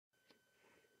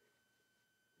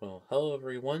Well, hello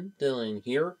everyone, Dylan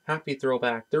here. Happy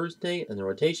Throwback Thursday, and the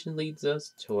rotation leads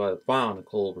us to a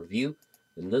Bionicle review.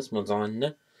 And this one's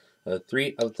on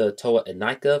 3 of the Toa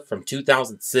Inika from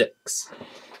 2006.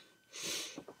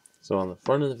 So on the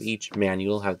front of each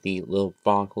manual, you'll have the little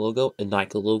Bionicle logo,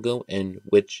 Inika logo, and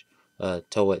which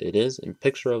Toa it is, and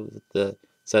picture of the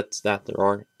sets that there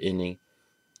are in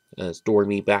a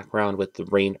stormy background with the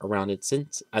rain around it.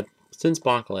 Since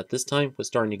Bionicle at this time was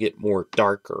starting to get more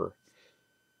darker.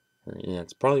 And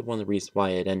that's probably one of the reasons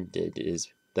why it ended, is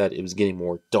that it was getting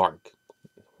more dark.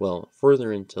 Well,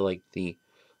 further into like the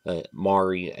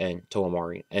Mari and Toa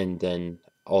Mari, and then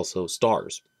also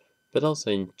Stars. But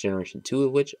also in Generation 2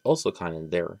 of which, also kind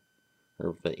of there.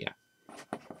 But yeah.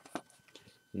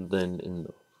 And then in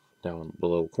the down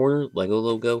below corner, Lego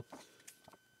logo,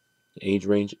 age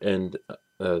range, and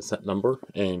set number,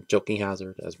 and choking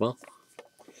hazard as well.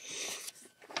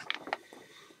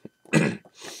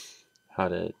 How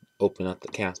to open up the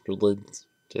caster lids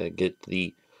to get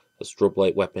the strobe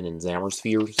light weapon and Zammer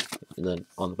spheres. And then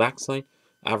on the back side,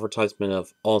 advertisement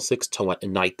of all 6 Toa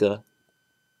Inika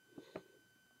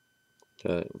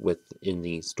with in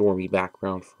the stormy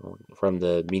background from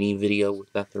the mini video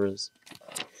that there is.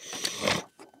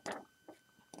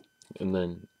 And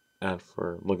then ad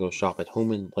for Lego Shop at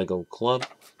Home and Lego Club.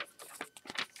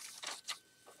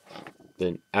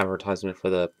 Then advertisement for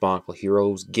the Bionicle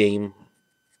Heroes game,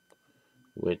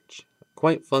 which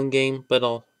quite fun game, but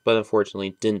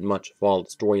unfortunately didn't much follow the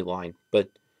storyline. But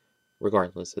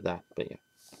regardless of that, but yeah.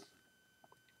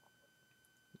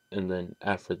 And then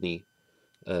after the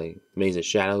Maze of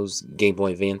Shadows Game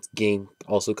Boy Advance game,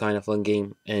 also kind of fun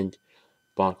game, and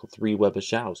Bionicle 3 Web of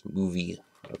Shadows movie,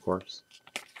 of course.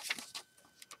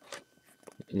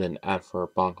 And then ad for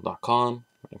Bionicle.com,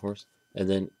 of course. And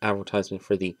then advertisement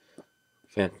for the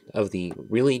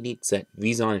really neat set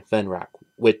Vizon and Fenrak,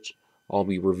 which I'll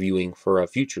be reviewing for a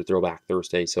future Throwback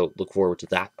Thursday, so look forward to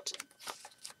that.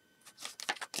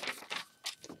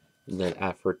 And then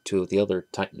after 2 of the other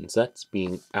Titan sets,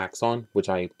 being Axon, which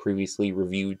I previously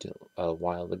reviewed a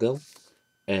while ago,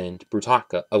 and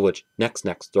Brutaka, of which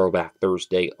next Throwback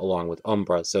Thursday, along with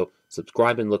Umbra, so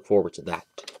subscribe and look forward to that.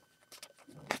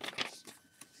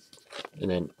 And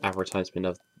then advertisement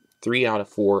of 3 out of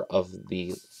 4 of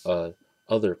the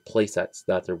other playsets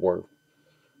that there were,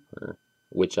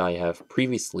 which I have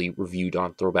previously reviewed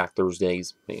on Throwback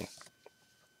Thursdays. Yeah.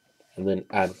 And then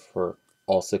ad for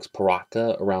all 6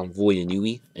 Paraka around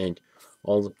Voyanui, and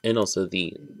also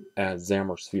the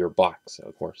Zammer Sphere box,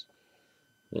 of course.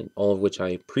 And all of which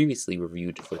I previously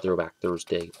reviewed for Throwback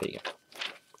Thursday, but yeah.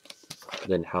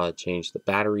 Then how to change the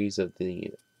batteries of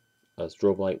the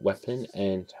strobe light weapon,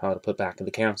 and how to put back in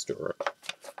the canister,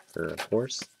 of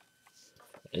course.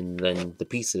 And then the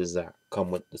pieces that come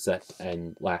with the set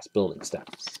and last building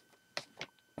steps.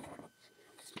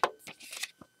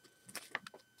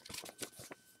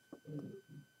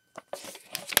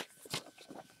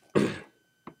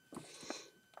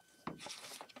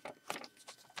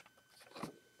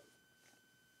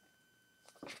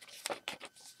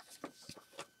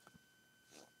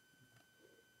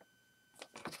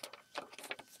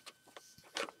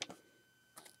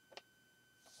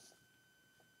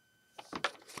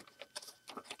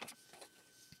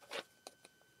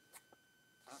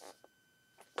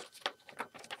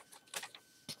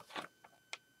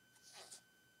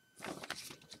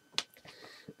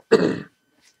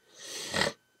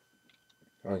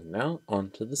 Alright, now on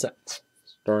to the sets.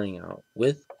 Starting out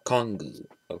with Kongu,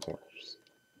 of course.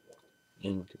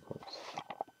 And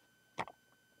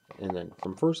then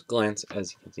from first glance,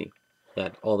 as you can see,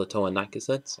 that all the Toa Inika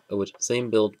sets, which same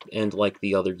build, and like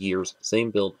the other years,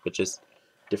 same build, but just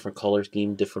different color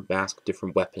scheme, different mask,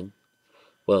 different weapon.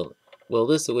 Well,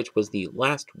 this of which was the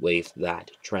last wave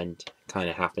that trend kind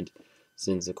of happened,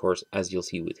 since of course, as you'll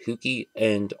see with Hewkii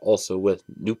and also with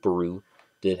Nuparu,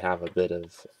 did have a bit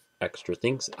of extra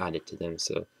things added to them,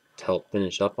 so to help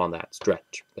finish up on that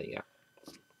stretch. But yeah.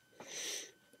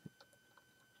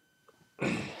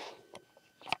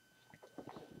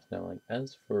 Now, like,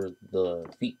 as for the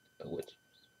feet, which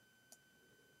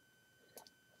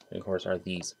of course are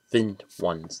these finned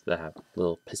ones that have a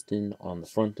little piston on the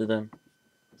front of them.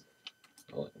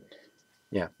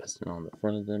 Yeah, piston on the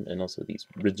front of them, and also these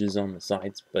ridges on the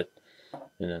sides, and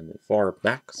then the far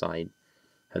back side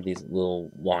have these little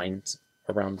lines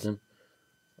around them,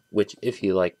 which if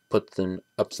you like put them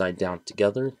upside down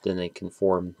together, then they can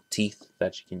form teeth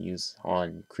that you can use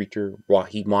on creature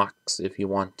Wahimoks if you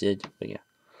wanted. But yeah,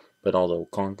 but although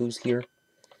Kongu's here,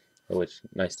 which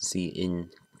nice to see in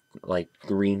like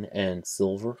green and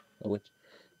silver, which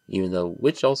even though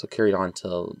which also carried on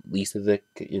to Lisavik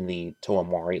in the Toa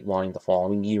Mari line the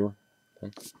following year.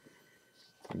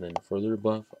 And then further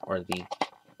above are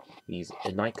these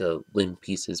Inika limb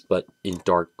pieces, but in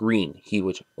dark green. He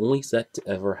was only set to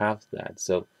ever have that,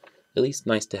 so at least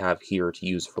nice to have here to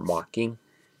use for mocking.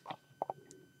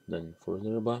 Then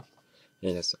further above,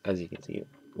 and as you can see,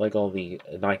 like all the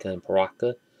Inika and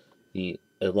Paraka, the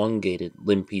elongated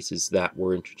limb pieces that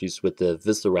were introduced with the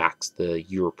Viscerax the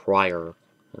year prior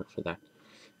for that.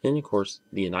 And of course,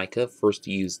 the Inika first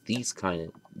used these kind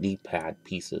of knee pad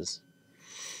pieces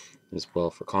as well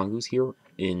for Kongus here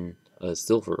in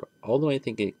silver. Although I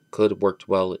think it could have worked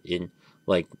well in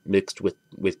like mixed with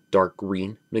dark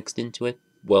green mixed into it.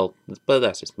 Well, but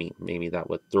that's just me. Maybe that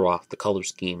would throw off the color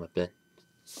scheme a bit.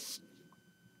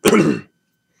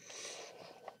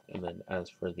 And then as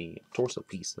for the torso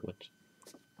piece,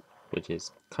 which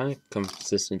is kind of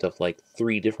consistent of like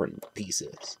 3 different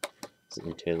pieces. So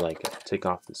to like take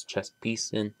off this chest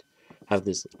piece and have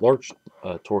this large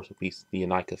torso piece. The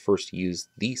Inika first used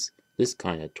this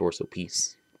kind of torso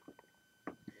piece,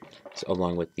 so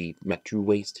along with the Metru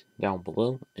waist down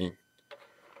below, and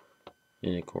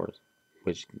of course,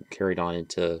 which carried on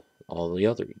into all the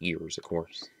other years, of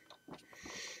course.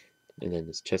 And then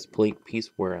this chest plate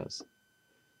piece, whereas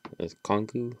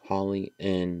Kongu, Hahli,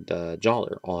 and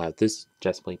Joller all have this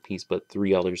chest plate piece, but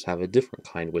 3 others have a different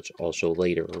kind, which I'll show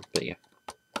later. But yeah,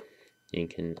 you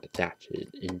can attach it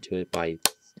into it by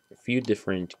a few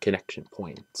different connection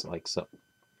points, like so.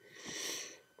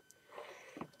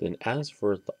 Then as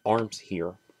for the arms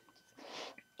here,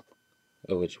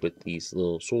 which with these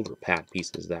little shoulder pad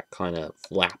pieces that kind of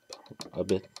flap a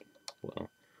bit, well,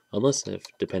 unless if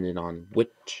depending on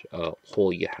which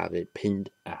hole you have it pinned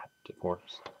at, of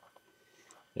course.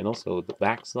 And also the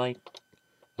backside,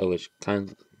 which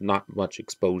kind of not much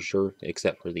exposure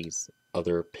except for these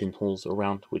other pinholes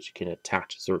around, which you can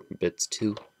attach certain bits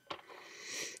to.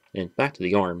 And back to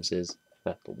the arms is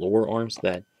that the lower arms,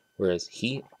 that whereas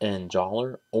he and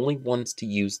Joller only wants to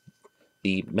use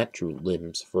the Metru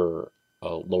limbs for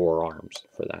lower arms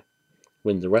for that,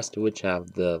 when the rest of which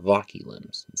have the Hewkii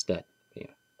limbs instead. Yeah.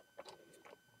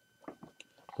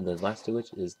 And the last of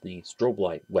which is the strobe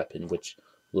light weapon, which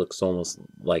looks almost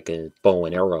like a bow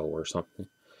and arrow or something.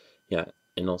 Yeah,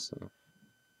 and also,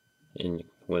 and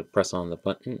when press on the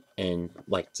button and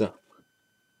lights up.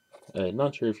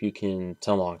 Not sure if you can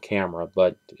tell on camera,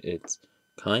 but it's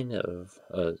kind of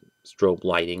strobe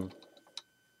lighting.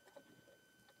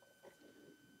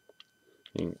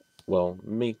 And, well,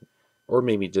 maybe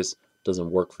it just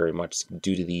doesn't work very much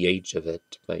due to the age of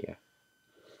it, but yeah.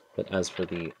 But as for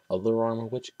the other armor,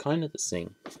 which kind of the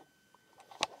same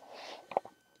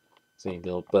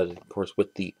build, but of course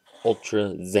with the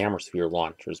Ultra Zammersphere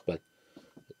launchers, but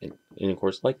and of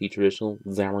course like the traditional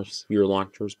Zammersphere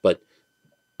launchers, but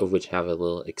of which have a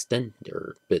little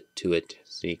extender bit to it,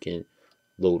 so you can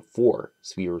load 4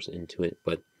 spheres into it.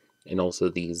 But and also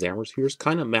the Zammerspheres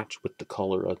kind of match with the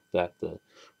color of that the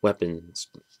weapons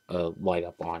light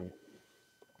up on.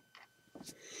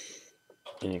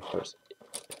 And of course,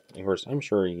 I'm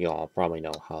sure y'all probably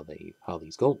know how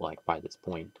these go like by this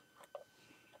point.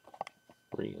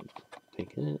 Where you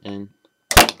take it and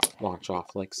launch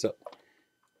off like so.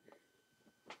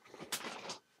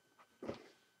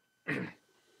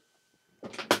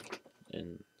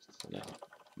 And so now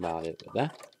about it with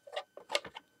that.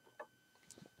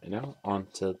 And now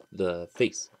onto the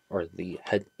face, or the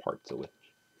head parts of which.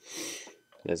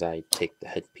 As I take the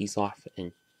head piece off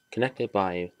and connect it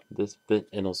by this bit,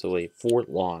 and also a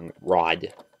 4-long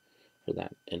rod for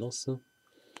that. And also,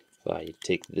 if I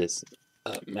take this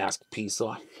mask piece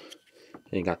off,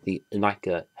 and you got the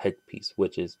Inika headpiece,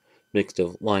 which is mixed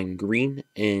of lime green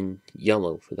and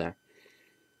yellow for that,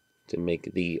 to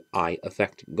make the eye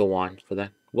effect go on for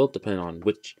that. Well, depending on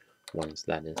which ones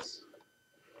that is.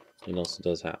 It also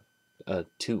does have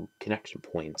 2 connection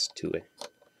points to it.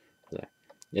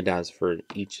 It has for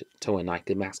each Toa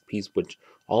Inika mask piece, which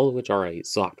all of which are a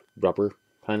soft rubber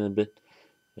kind of bit,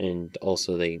 and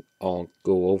also they all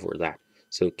go over that,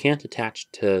 so it can't attach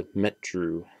to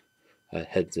Metru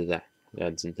heads of that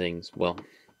heads and things. Well,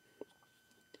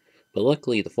 but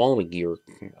luckily the following year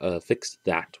fixed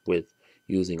that with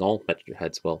using all Metru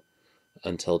heads. Well,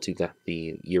 until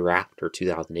the year after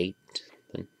 2008.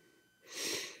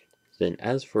 Then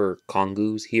as for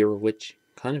Kongus here, which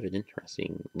kind of an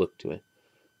interesting look to it.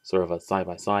 Sort of a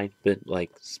side-by-side bit,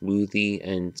 like smoothie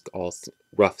and all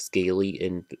rough, scaly,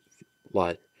 and a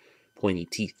lot of pointy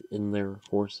teeth in there, of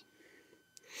course.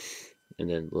 And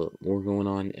then a little more going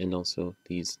on, and also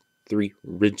these 3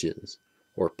 ridges,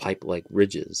 or pipe-like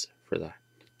ridges for that.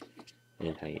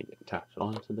 And how you attach it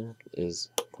onto there is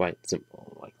quite quite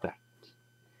simple like that.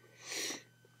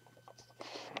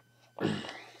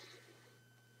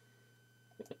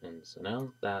 And so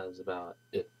now that is about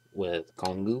it with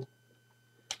Kongu.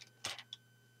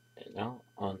 And now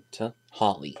on to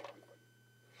Hahli,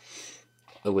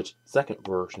 which second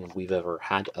version we've ever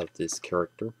had of this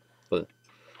character. The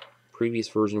previous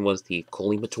version was the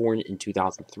Kolimatoran in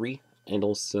 2003, and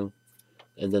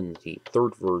then the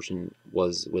third version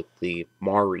was with the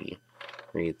Mari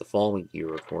the following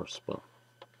year, of course. Well,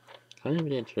 kind of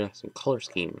an interesting color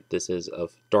scheme. This is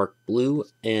of dark blue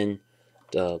and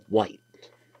white.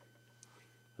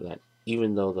 That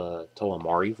even though the Toa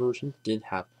Mari version did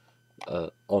have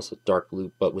also dark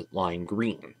blue, but with lime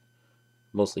green,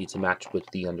 mostly to match with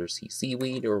the undersea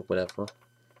seaweed or whatever.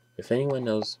 If anyone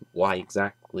knows why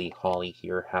exactly Hahli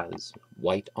here has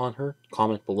white on her,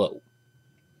 comment below.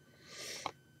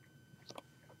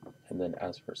 And then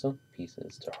as for some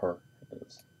pieces to her,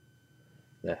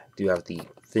 they do have the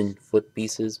thin foot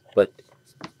pieces, but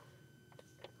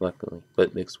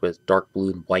mixed with dark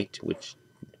blue and white, which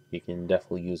you can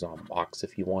definitely use on box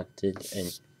if you wanted.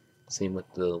 And same with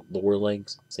the lower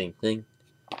legs, same thing.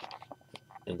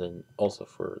 And then also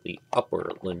for the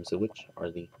upper limbs, which are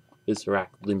the Viscerac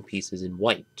limb pieces in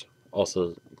white,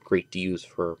 also great to use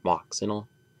for mocks and all.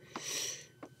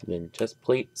 And then chest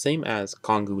plate, same as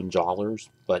Kongu and Jawlers,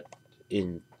 but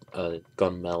in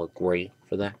gunmetal gray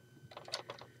for that.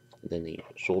 And then the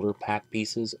shoulder pad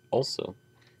pieces, also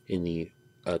in the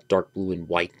dark blue and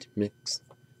white mix.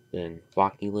 Then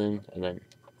Hewkii limb, and then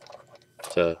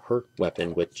to her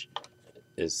weapon, which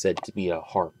is said to be a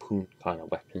harpoon kind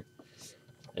of weapon.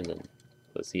 And then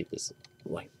let's see this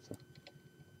light.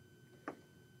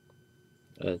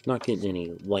 Not getting any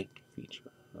light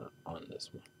feature on this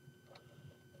one.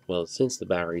 Well, since the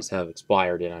batteries have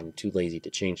expired and I'm too lazy to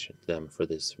change them for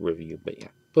this review,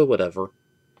 but whatever.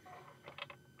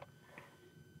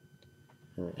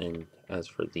 And as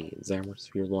for the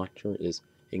Zamrosphere launcher, is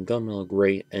in gunmetal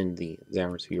gray, and the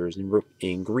Zamrosphere is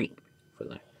in green for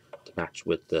that, to match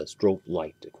with the strobe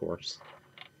light, of course.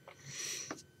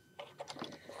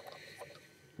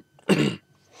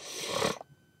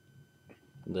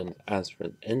 Then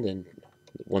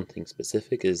one thing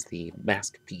specific is the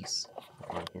mask piece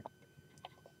on here,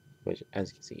 which, as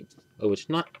you can see, which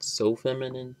not so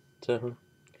feminine to her,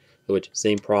 which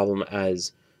same problem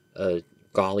as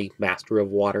Golly Master of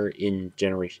Water in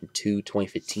Generation 2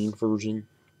 2015 version,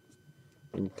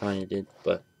 and kind of did,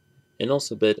 and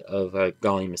also a bit of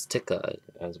Golly Mystica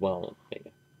as well.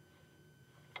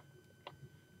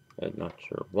 I'm not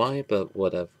sure why, but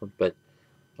whatever. But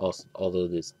also, although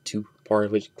this two-part,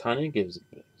 which kind of gives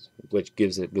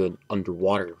it a good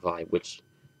underwater vibe, which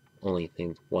the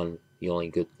only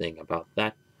good thing about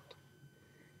that.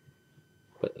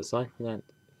 But aside from that,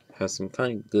 it has some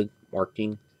kind of good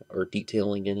marking or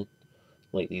detailing in it,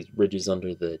 like these ridges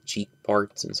under the cheek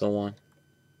parts and so on.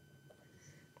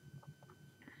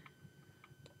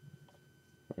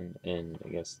 And I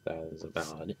guess that is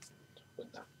about it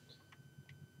with that.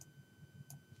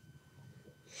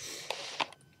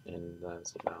 And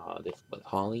that's about it with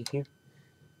Hahli here.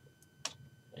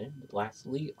 And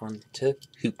lastly, on to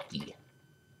Hewkii,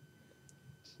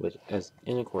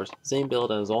 and of course, same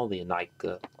build as all the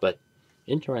Inika, but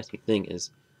interesting thing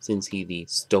is, since he's the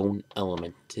stone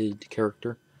elemented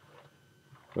character,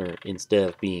 where instead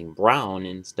of being brown,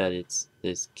 instead it's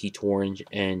this Keat orange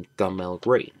and gunmetal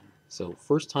gray. So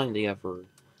first time they ever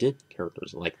did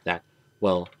characters like that,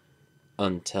 well,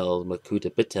 until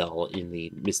Makuta Patel in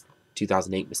the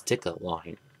 2008 Mystica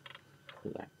line.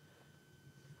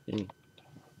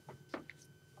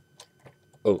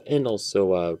 Oh, and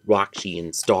also Roxy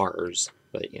and Stars,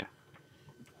 but yeah.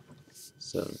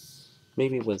 So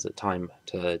maybe it was a time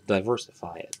to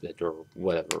diversify a bit or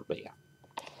whatever, but yeah.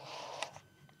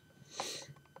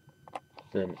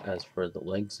 Then as for the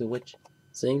legs of which,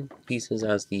 same pieces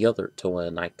as the other Toa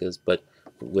Inikas, but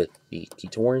with the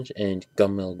Keat orange and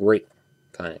gunmetal gray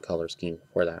kind of color scheme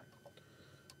for that.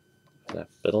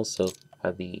 But also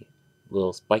have the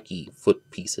little spiky foot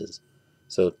pieces.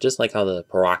 So just like how the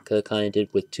Paraka kind of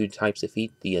did with two types of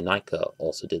feet, the Inika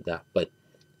also did that, but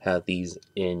had these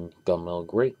in gunmetal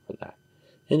gray for that.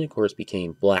 And of course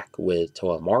became black with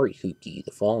Toa Mari Hewkii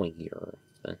the following year.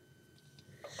 And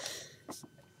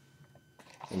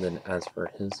then as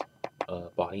for his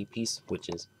body piece, which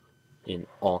is in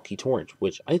all Keat orange,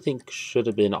 which I think should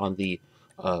have been on the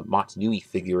Matsui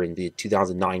figure in the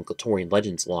 2009 Kotorian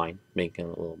Legends line, making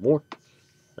it a little more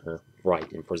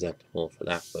bright and presentable for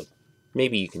that, but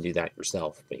maybe you can do that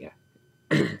yourself, but yeah.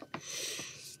 And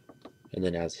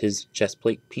then as his chest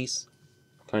plate piece,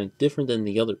 kind of different than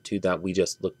the other two that we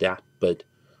just looked at, but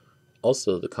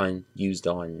also the kind used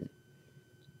on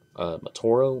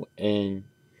Matoro and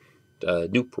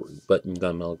Newperu, but in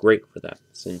Gunmetal Great for that,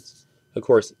 since of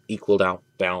course equaled out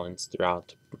balance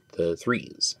throughout the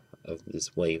threes of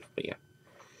this wave. But yeah,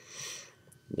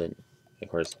 then of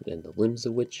course then the limbs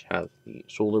of which have the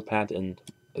shoulder pad, and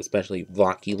especially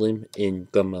Hewkii limb in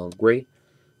Gunmetal Grey,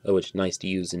 which is nice to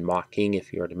use in mocking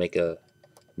if you are to make a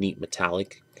neat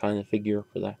metallic kind of figure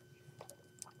for that.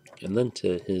 And then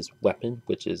to his weapon,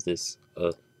 which is this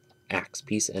axe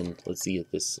piece, and let's see if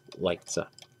this lights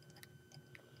up.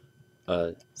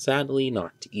 Sadly,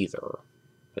 not either.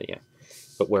 But yeah.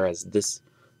 But whereas this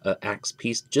axe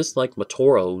piece, just like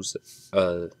Matoro's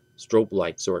strobe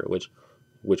light sword, which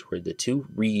were the two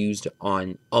reused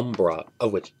on Umbra,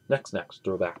 of which next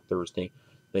Throwback Thursday,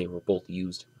 they were both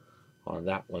used on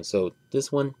that one. So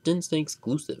this one didn't stay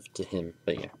exclusive to him.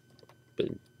 But yeah. But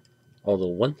although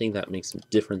one thing that makes him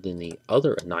different than the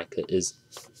other Inika is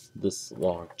this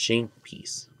long chain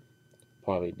piece.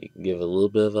 Probably to give a little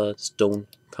bit of a stone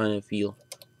kind of feel,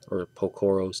 or a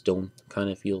Pokoro stone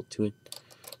kind of feel to it,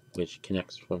 which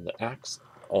connects from the axe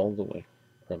all the way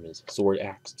from his sword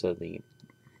axe to the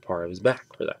part of his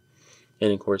back for that.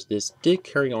 And of course, this did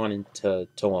carry on into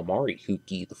Toa Mari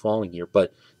Hewkii the following year,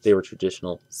 but they were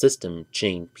traditional system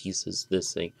chain pieces.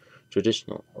 This a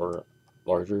traditional or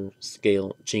larger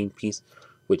scale chain piece,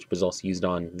 which was also used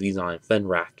on Vizon and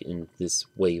Fenrak in this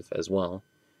wave as well.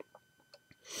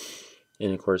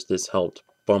 And of course, this helped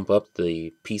bump up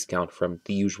the piece count from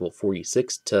the usual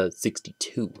 46 to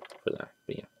 62 for that.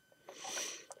 But yeah.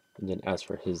 And then as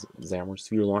for his Zamor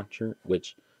Sphere launcher,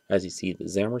 which, as you see, the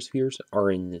Zamor Spheres are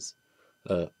in this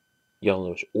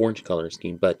yellowish orange color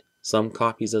scheme, but some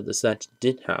copies of the set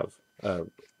did have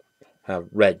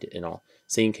red and all.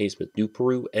 Same case with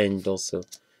Newperu and also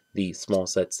the small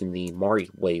sets in the Mari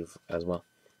wave as well.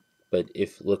 But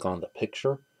if you look on the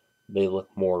picture, they look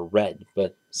more red,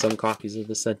 but some copies of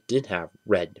the set did have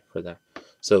red for that.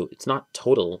 So it's not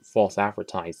total false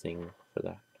advertising for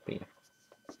that. But yeah.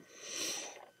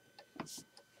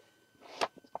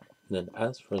 And then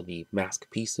as for the mask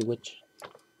piece of which,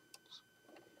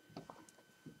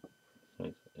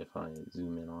 if I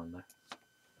zoom in on that,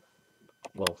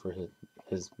 well, for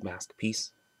his mask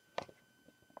piece,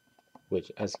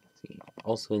 which as you can see,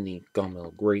 also in the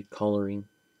Gunmetal Grey coloring,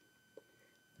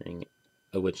 and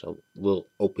which a little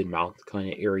open mouth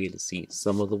kind of area to see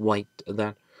some of the white of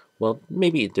that. Well,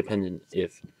 maybe it depended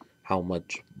if how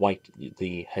much white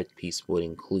the headpiece would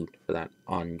include for that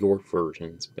on your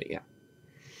versions, but yeah.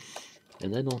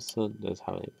 And then also does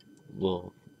have a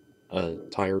little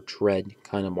tire tread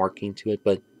kind of marking to it,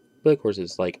 but of course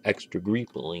it's like extra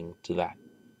greepling to that,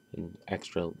 and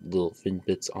extra little fin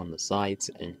bits on the sides,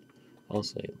 and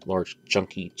also a large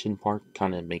chunky chin part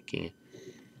kind of making it,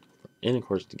 and of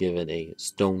course to give it a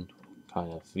stone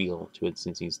kind of feel to it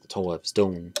since he's the Toa of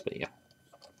stone. But yeah.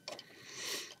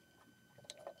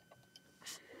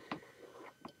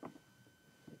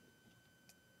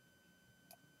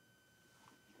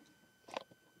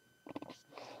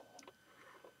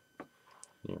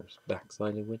 Here's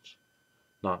backside of which,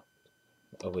 not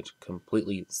of which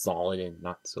completely solid and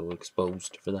not so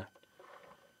exposed for that.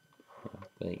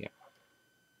 But yeah.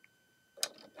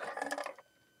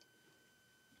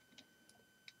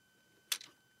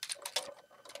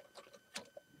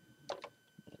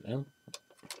 And now,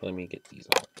 let me get these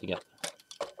all together.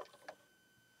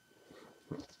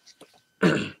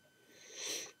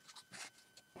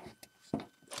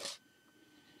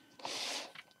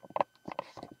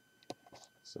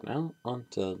 So now on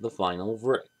to the final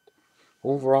verdict.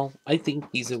 Overall, I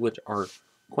think these of which are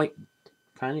quite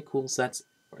kind of cool sets,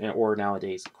 or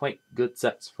nowadays quite good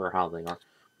sets for how they are.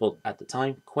 Well, at the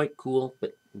time, quite cool,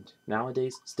 but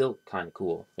nowadays still kind of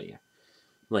cool. But yeah,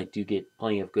 like you get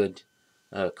plenty of good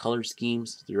color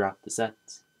schemes throughout the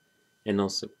sets, and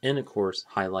also, and of course,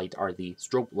 highlight are the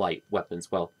strobe light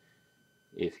weapons. Well,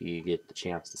 if you get the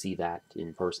chance to see that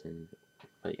in person,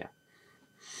 but yeah,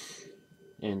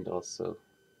 and also.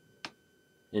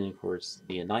 And of course,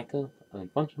 the Inika, a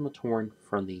bunch of Matoran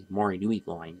from the Mari Nui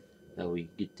line that we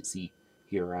get to see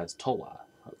here as Toa,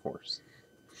 of course.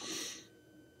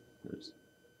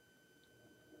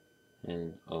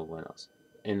 And oh, what else?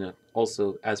 And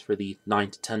also, as for the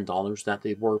 $9 to $10 that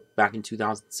they were back in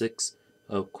 2006,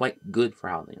 quite good for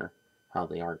how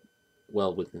they are.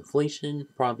 Well, with inflation,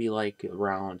 probably like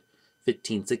around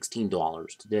 $15,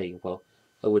 $16 today. Well,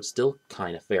 it's still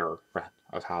kind of fair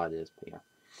of how it is. But yeah.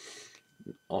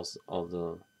 Also,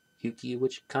 although Hewkii,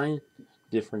 which kind of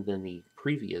different than the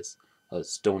previous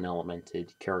stone elemented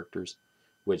characters,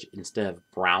 which instead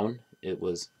of brown, it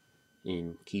was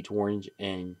in Keat Orange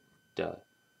and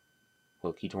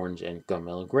Hewkii Orange and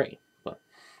Gunmetal Gray. But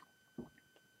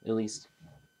at least,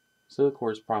 so of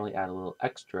course probably add a little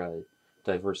extra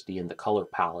diversity in the color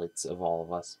palettes of all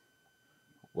of us.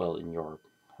 Well, in your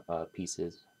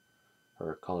pieces,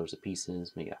 or colors of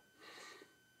pieces, but yeah.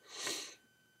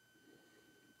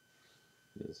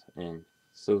 And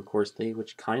so of course they,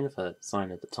 which kind of a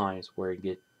sign of the times where you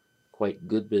get quite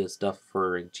good bit of stuff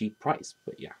for a cheap price,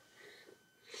 but yeah.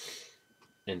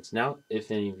 And now, if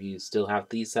any of you still have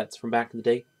these sets from back in the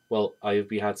day, well, I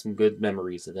hope you had some good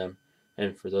memories of them.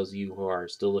 And for those of you who are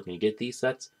still looking to get these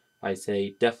sets, I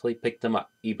say definitely pick them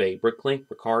up. eBay, Bricklink,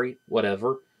 Mercari,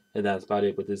 whatever. And that's about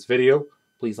it with this video.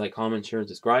 Please like, comment, share, and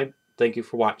subscribe. Thank you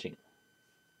for watching.